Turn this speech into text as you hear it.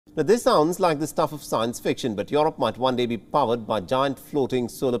Now, this sounds like the stuff of science fiction, but Europe might one day be powered by giant floating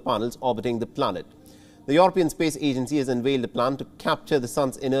solar panels orbiting the planet. The European Space Agency has unveiled a plan to capture the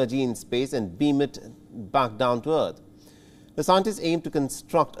sun's energy in space and beam it back down to Earth. The scientists aim to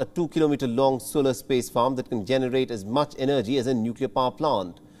construct a 2-kilometer-long solar space farm that can generate as much energy as a nuclear power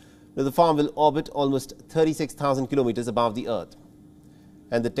plant. Now, the farm will orbit almost 36,000 kilometers above the Earth.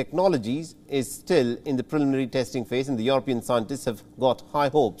 And the technology is still in the preliminary testing phase, and the European scientists have got high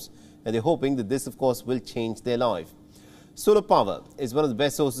hopes, and they're hoping that this, of course, will change their life. Solar power is one of the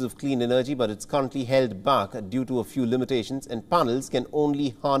best sources of clean energy, but it's currently held back due to a few limitations, and panels can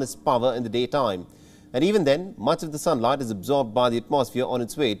only harness power in the daytime. And even then, much of the sunlight is absorbed by the atmosphere on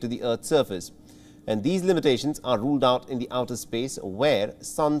its way to the Earth's surface. And these limitations are ruled out in the outer space, where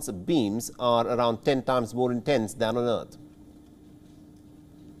sun's beams are around 10 times more intense than on Earth.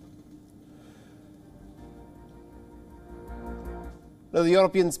 Now, the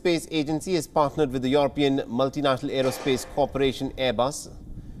European Space Agency has partnered with the European multinational aerospace corporation Airbus,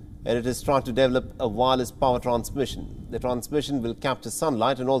 and it is trying to develop a wireless power transmission. The transmission will capture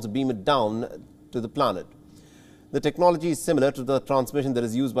sunlight and also beam it down to the planet. The technology is similar to the transmission that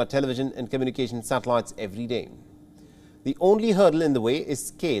is used by television and communication satellites every day. The only hurdle in the way is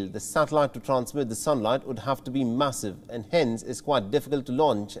scale. The satellite to transmit the sunlight would have to be massive, and hence is quite difficult to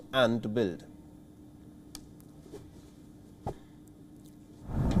launch and to build.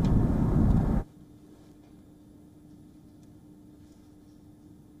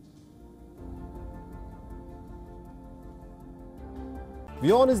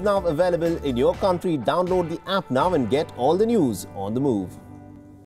 WION is now available in your country. Download the app now and get all the news on the move.